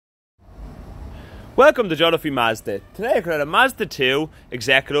Welcome to Duffy Mazda. Today I've got a Mazda 2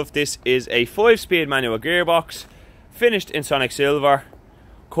 Executive. This is a 5-speed manual gearbox, finished in Sonic Silver.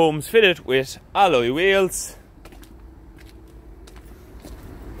 Comes fitted with alloy wheels.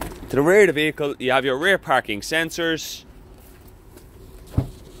 To the rear of the vehicle you have your rear parking sensors.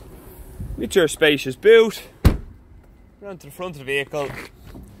 With your spacious boot. Around to the front of the vehicle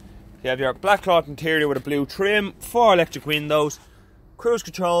you have your black cloth interior with a blue trim, 4 electric windows, cruise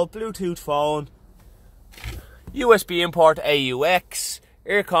control, Bluetooth phone, USB import AUX,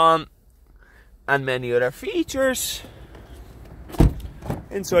 aircon and many other features.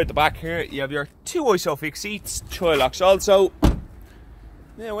 Inside the back here you have your 2 ISOFIX seats, child locks also.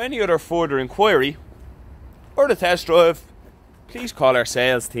 Now any other further inquiry or the test drive, please call our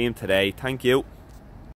sales team today. Thank you.